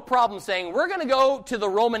have no problem saying, we're going to go to the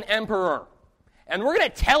Roman emperor, and we're going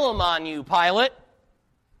to tell him on you, Pilate.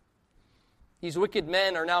 These wicked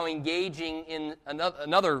men are now engaging in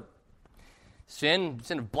another sin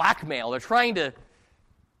of blackmail. They're trying to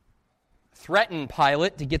threaten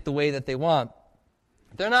Pilate to get the way that they want.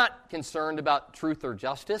 They're not concerned about truth or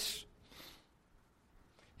justice.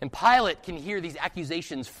 And Pilate can hear these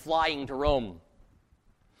accusations flying to Rome.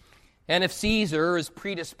 And if Caesar is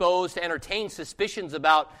predisposed to entertain suspicions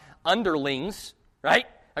about underlings, right?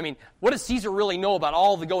 I mean, what does Caesar really know about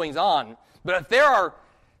all the goings-on? But if there are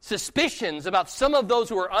suspicions about some of those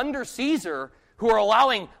who are under Caesar who are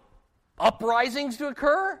allowing uprisings to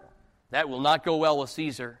occur, that will not go well with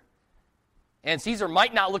Caesar. And Caesar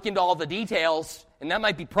might not look into all the details, and that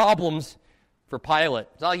might be problems for Pilate.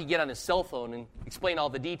 It's not like he could get on his cell phone and explain all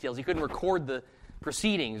the details. He couldn't record the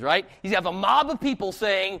proceedings, right? He's got a mob of people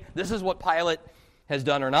saying, this is what Pilate has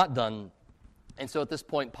done or not done. And so at this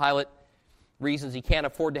point, Pilate reasons he can't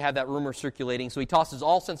afford to have that rumor circulating, so he tosses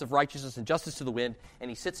all sense of righteousness and justice to the wind,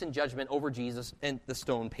 and he sits in judgment over Jesus and the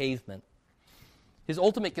stone pavement. His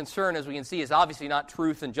ultimate concern, as we can see, is obviously not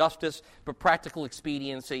truth and justice, but practical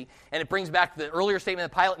expediency. And it brings back the earlier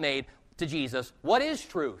statement that Pilate made to Jesus. What is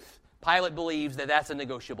truth? Pilate believes that that's a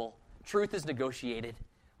negotiable. Truth is negotiated.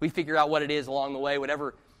 We figure out what it is along the way.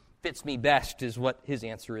 Whatever fits me best is what his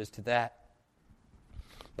answer is to that.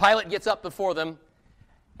 Pilate gets up before them,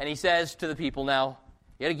 and he says to the people now,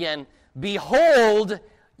 yet again, behold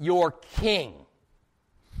your king.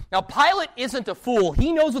 Now, Pilate isn't a fool.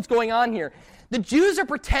 He knows what's going on here. The Jews are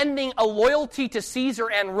pretending a loyalty to Caesar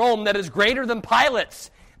and Rome that is greater than Pilate's.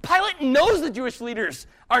 Pilate knows the Jewish leaders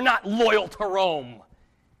are not loyal to Rome.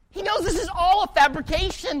 He knows this is all a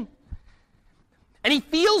fabrication. And he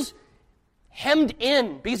feels hemmed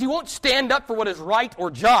in because he won't stand up for what is right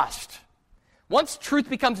or just. Once truth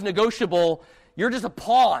becomes negotiable, you're just a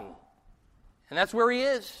pawn. And that's where he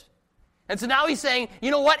is. And so now he's saying, you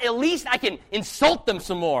know what, at least I can insult them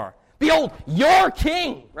some more. Behold, your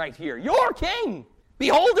king right here. Your king.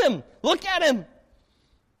 Behold him. Look at him.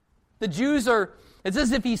 The Jews are, it's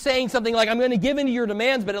as if he's saying something like, I'm going to give in to your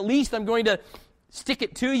demands, but at least I'm going to stick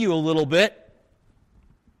it to you a little bit.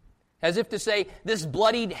 As if to say, this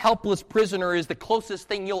bloodied, helpless prisoner is the closest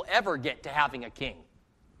thing you'll ever get to having a king.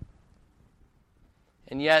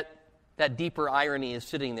 And yet, that deeper irony is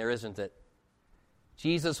sitting there, isn't it?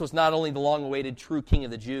 Jesus was not only the long-awaited true king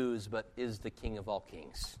of the Jews, but is the king of all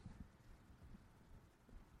kings.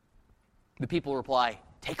 The people reply,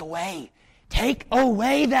 take away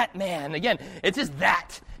that man. Again, it's just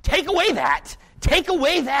that. Take away that. Take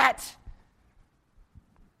away that.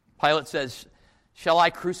 Pilate says, shall I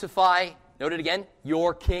crucify, note it again,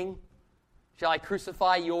 your king? Shall I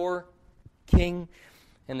crucify your king?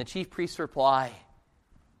 And the chief priests reply,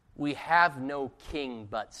 we have no king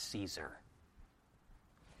but Caesar.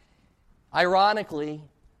 Ironically,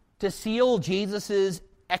 to seal Jesus'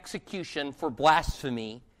 execution for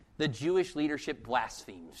blasphemy, the Jewish leadership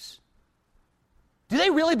blasphemes. Do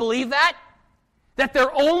they really believe that? That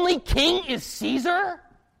their only king is Caesar?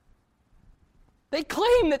 They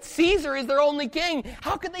claim that Caesar is their only king.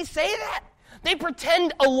 How could they say that? They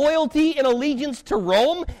pretend a loyalty and allegiance to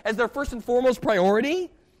Rome as their first and foremost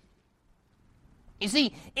priority. You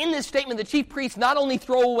see, in this statement, the chief priests not only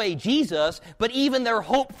throw away Jesus, but even their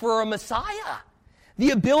hope for a Messiah.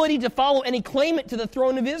 The ability to follow any claimant to the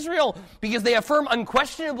throne of Israel, because they affirm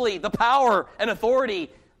unquestionably the power and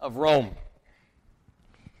authority of Rome.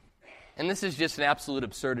 And this is just an absolute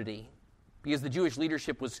absurdity, because the Jewish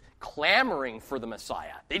leadership was clamoring for the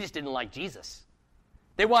Messiah. They just didn't like Jesus.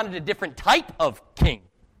 They wanted a different type of king.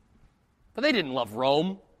 But they didn't love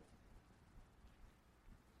Rome.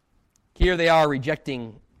 Here they are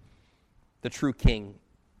rejecting the true king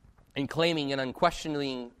and claiming an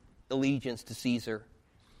unquestioning allegiance to Caesar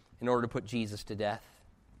in order to put Jesus to death.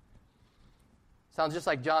 Sounds just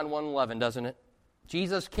like John 1:11, doesn't it?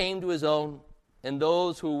 Jesus came to his own, and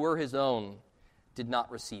those who were his own did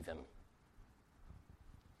not receive him.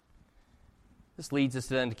 This leads us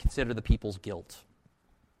then to consider the people's guilt.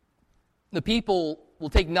 The people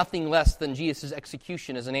will take nothing less than Jesus'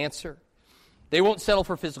 execution as an answer. They won't settle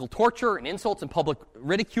for physical torture and insults and public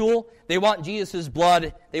ridicule. They want Jesus'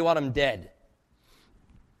 blood. They want him dead.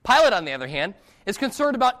 Pilate, on the other hand, is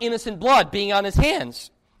concerned about innocent blood being on his hands.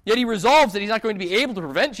 Yet he resolves that he's not going to be able to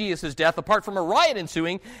prevent Jesus' death apart from a riot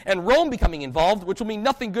ensuing and Rome becoming involved, which will mean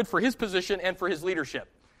nothing good for his position and for his leadership.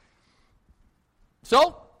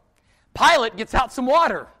 So, Pilate gets out some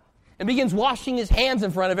water and begins washing his hands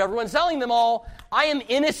in front of everyone, telling them all, I am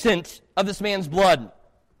innocent of this man's blood.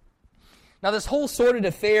 Now, this whole sordid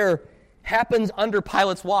affair happens under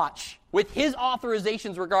Pilate's watch, with his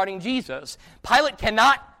authorizations regarding Jesus. Pilate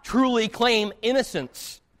cannot truly claim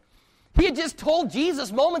innocence. He had just told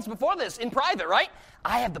Jesus moments before this in private, right?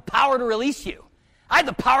 I have the power to release you. I have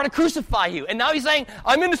the power to crucify you. And now he's saying,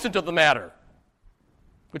 I'm innocent of the matter.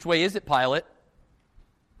 Which way is it, Pilate?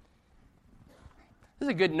 This is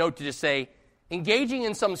a good note to just say, engaging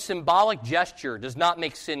in some symbolic gesture does not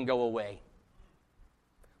make sin go away.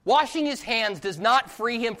 Washing his hands does not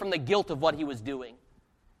free him from the guilt of what he was doing.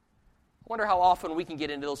 I wonder how often we can get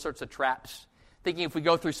into those sorts of traps, thinking if we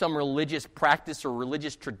go through some religious practice or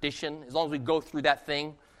religious tradition, as long as we go through that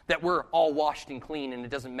thing, that we're all washed and clean and it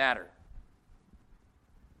doesn't matter.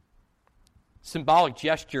 Symbolic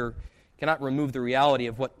gesture cannot remove the reality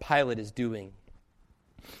of what Pilate is doing.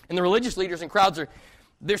 And the religious leaders and crowds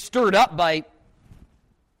they're stirred up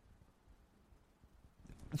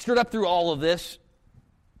through all of this.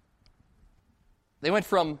 They went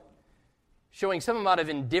from showing some amount of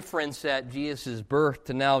indifference at Jesus' birth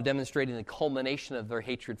to now demonstrating the culmination of their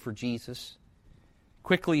hatred for Jesus,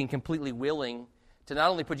 quickly and completely willing to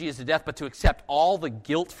not only put Jesus to death, but to accept all the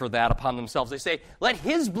guilt for that upon themselves. They say, let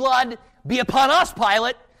his blood be upon us,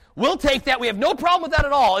 Pilate. We'll take that. We have no problem with that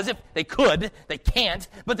at all. As if they could. They can't.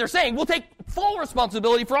 But they're saying, we'll take full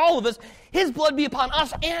responsibility for all of this. His blood be upon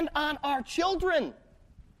us and on our children.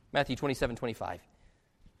 Matthew 27:25.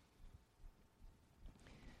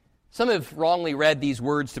 Some have wrongly read these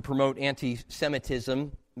words to promote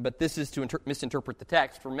anti-Semitism, but this is to misinterpret the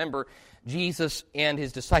text. Remember, Jesus and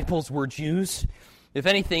his disciples were Jews. If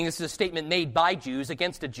anything, this is a statement made by Jews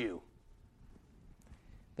against a Jew.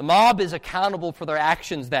 The mob is accountable for their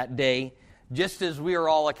actions that day, just as we are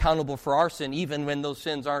all accountable for our sin, even when those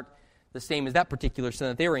sins aren't the same as that particular sin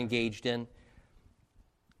that they were engaged in.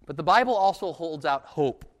 But the Bible also holds out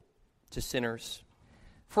hope to sinners.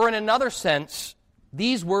 For in another sense,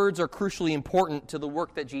 these words are crucially important to the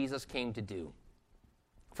work that Jesus came to do.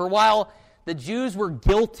 For while the Jews were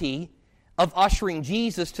guilty of ushering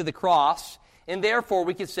Jesus to the cross, and therefore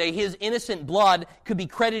we could say his innocent blood could be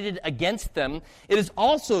credited against them, it is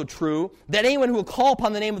also true that anyone who will call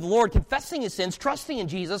upon the name of the Lord, confessing his sins, trusting in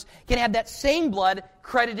Jesus, can have that same blood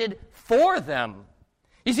credited for them.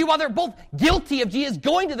 You see, while they're both guilty of Jesus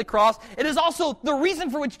going to the cross, it is also the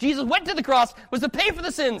reason for which Jesus went to the cross was to pay for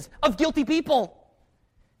the sins of guilty people.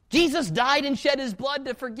 Jesus died and shed his blood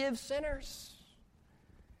to forgive sinners.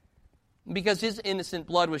 Because his innocent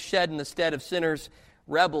blood was shed in the stead of sinners,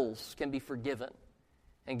 rebels can be forgiven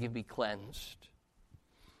and can be cleansed.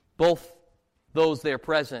 Both those there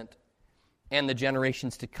present and the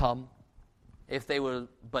generations to come, if they would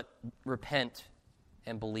but repent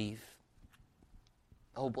and believe.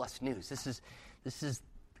 Oh, blessed news. This is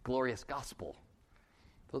the glorious gospel.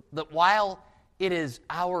 That while it is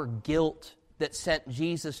our guilt that sent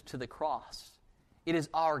Jesus to the cross, it is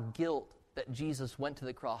our guilt that Jesus went to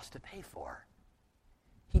the cross to pay for.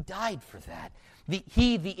 He died for that.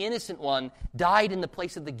 He, the innocent one, died in the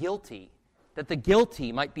place of the guilty, that the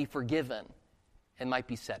guilty might be forgiven and might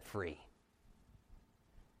be set free.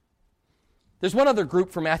 There's one other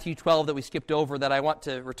group from Matthew 12 that we skipped over that I want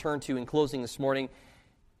to return to in closing this morning.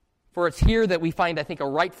 For it's here that we find, I think, a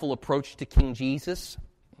rightful approach to King Jesus.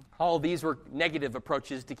 All of these were negative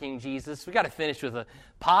approaches to King Jesus. We've got to finish with a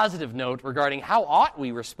positive note regarding how ought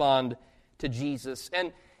we respond to Jesus.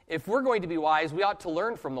 And if we're going to be wise, we ought to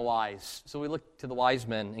learn from the wise. So we look to the wise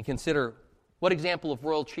men and consider what example of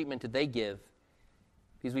royal treatment did they give?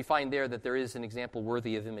 Because we find there that there is an example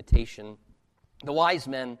worthy of imitation. The wise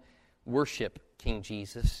men worship King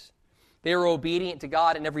Jesus. They were obedient to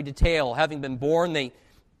God in every detail. Having been born, they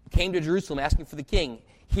came to Jerusalem asking for the king.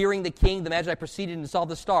 Hearing the king, the Magi proceeded and saw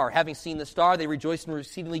the star. Having seen the star, they rejoiced in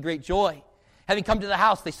exceedingly great joy. Having come to the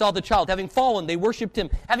house, they saw the child. Having fallen, they worshipped him.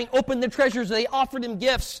 Having opened their treasures, they offered him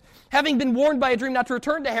gifts. Having been warned by a dream not to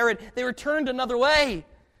return to Herod, they returned another way.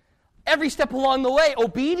 Every step along the way,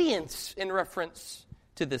 obedience in reference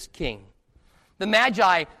to this king. The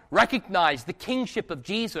Magi recognized the kingship of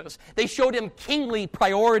Jesus. They showed him kingly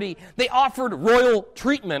priority. They offered royal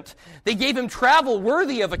treatment. They gave him travel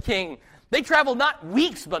worthy of a king. They traveled not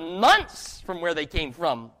weeks, but months from where they came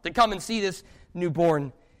from to come and see this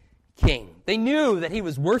newborn king. They knew that he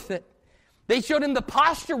was worth it. They showed him the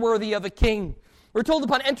posture worthy of a king. We're told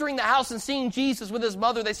upon entering the house and seeing Jesus with his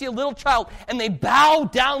mother, they see a little child and they bow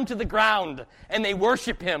down to the ground and they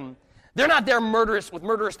worship him. They're not there with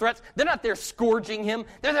murderous threats. They're not there scourging him.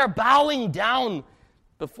 They're there bowing down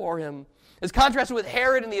before him. As contrasted with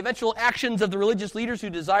Herod and the eventual actions of the religious leaders who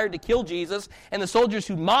desired to kill Jesus and the soldiers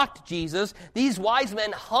who mocked Jesus, these wise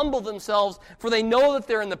men humble themselves, for they know that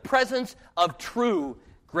they're in the presence of true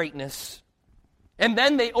greatness. And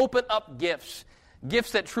then they open up gifts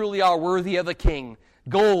that truly are worthy of a king: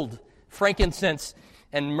 gold, frankincense,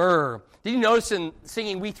 and myrrh. Did you notice in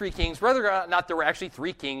singing We Three Kings, whether or not there were actually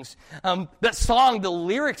three kings, that song, the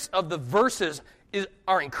lyrics of the verses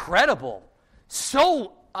are incredible.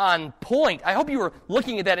 So on point. I hope you were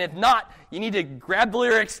looking at that. If not, you need to grab the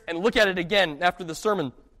lyrics and look at it again after the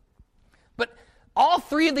sermon. But all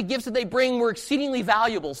three of the gifts that they bring were exceedingly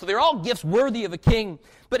valuable. So they're all gifts worthy of a king.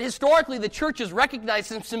 But historically, the church has recognized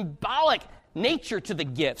some symbolic nature to the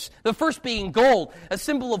gifts. The first being gold, a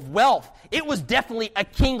symbol of wealth. It was definitely a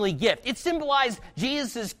kingly gift. It symbolized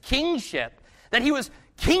Jesus' kingship, that he was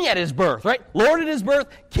king at his birth, right? Lord at his birth,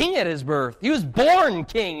 king at his birth. He was born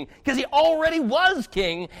king because he already was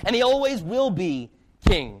king and he always will be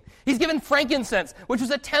king. He's given frankincense, which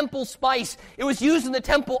was a temple spice. It was used in the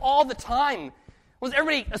temple all the time.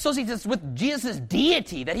 Everybody associates this with Jesus'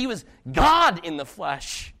 deity, that he was God in the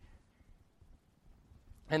flesh.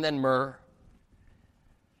 And then myrrh,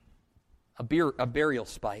 a burial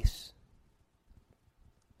spice.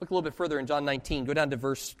 Look a little bit further in John 19. Go down to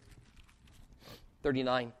verse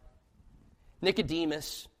 39.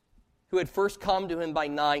 Nicodemus, who had first come to him by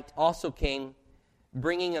night, also came,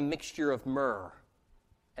 bringing a mixture of myrrh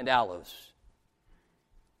and aloes,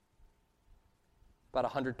 about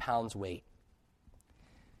 100 pounds weight.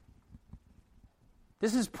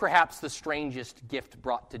 This is perhaps the strangest gift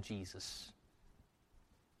brought to Jesus.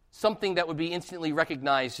 Something that would be instantly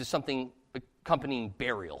recognized as something accompanying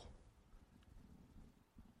burial.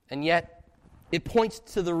 And yet, it points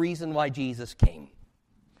to the reason why Jesus came.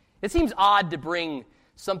 It seems odd to bring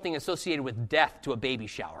something associated with death to a baby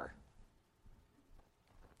shower.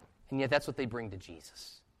 And yet that's what they bring to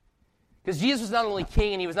Jesus. Because Jesus was not only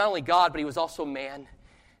king and he was not only God, but he was also man.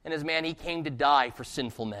 And as man, he came to die for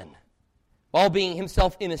sinful men. While being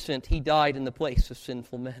himself innocent, he died in the place of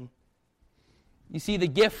sinful men. You see, the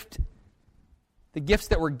gifts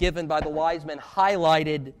that were given by the wise men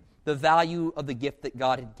highlighted the value of the gift that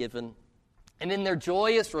God had given. And in their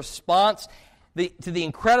joyous response to the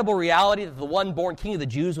incredible reality that the one born king of the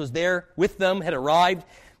Jews was there with them, had arrived,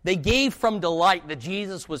 they gave from delight that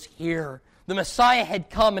Jesus was here. The Messiah had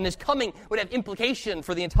come, and his coming would have implication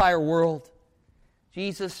for the entire world.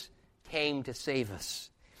 Jesus came to save us.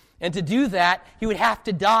 And to do that, he would have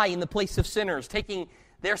to die in the place of sinners, taking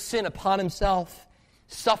their sin upon himself,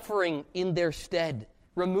 suffering in their stead,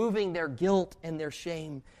 removing their guilt and their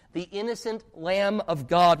shame. The innocent Lamb of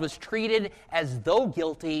God was treated as though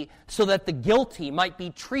guilty so that the guilty might be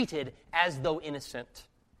treated as though innocent.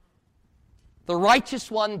 The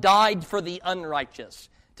righteous one died for the unrighteous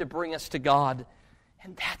to bring us to God.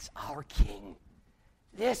 And that's our King.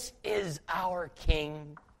 This is our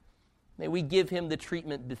King. May we give him the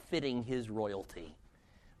treatment befitting his royalty.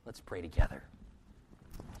 Let's pray together.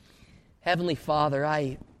 Heavenly Father,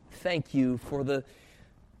 I thank you for the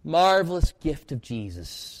marvelous gift of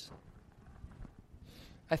Jesus.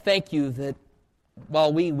 I thank you that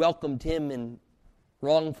while we welcomed him in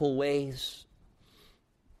wrongful ways,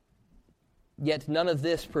 yet none of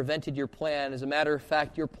this prevented your plan. As a matter of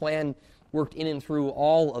fact, your plan worked in and through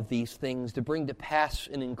all of these things to bring to pass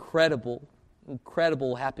an incredible,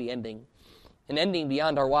 incredible happy ending. An ending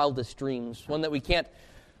beyond our wildest dreams, one that we can't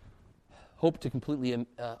hope to completely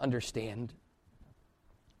understand.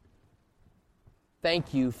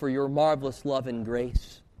 Thank you for your marvelous love and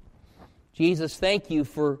grace. Jesus, thank you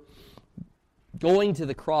for going to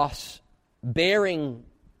the cross, bearing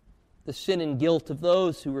the sin and guilt of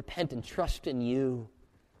those who repent and trust in you,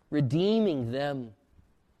 redeeming them,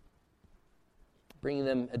 bringing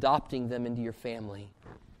them, adopting them into your family.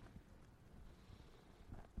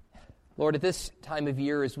 Lord, at this time of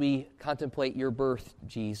year, as we contemplate your birth,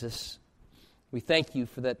 Jesus, we thank you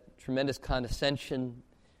for that tremendous condescension,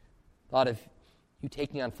 thought of you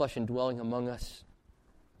taking on flesh and dwelling among us.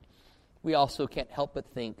 We also can't help but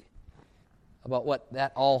think about what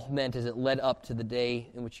that all meant as it led up to the day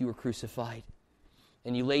in which you were crucified.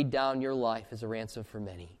 And you laid down your life as a ransom for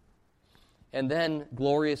many. And then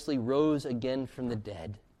gloriously rose again from the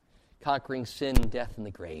dead, conquering sin, death, and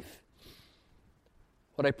the grave.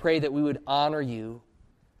 Lord, I pray that we would honor you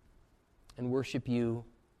and worship you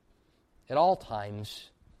at all times,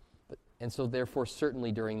 and so therefore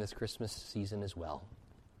certainly during this Christmas season as well.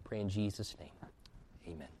 Pray in Jesus' name.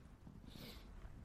 Amen.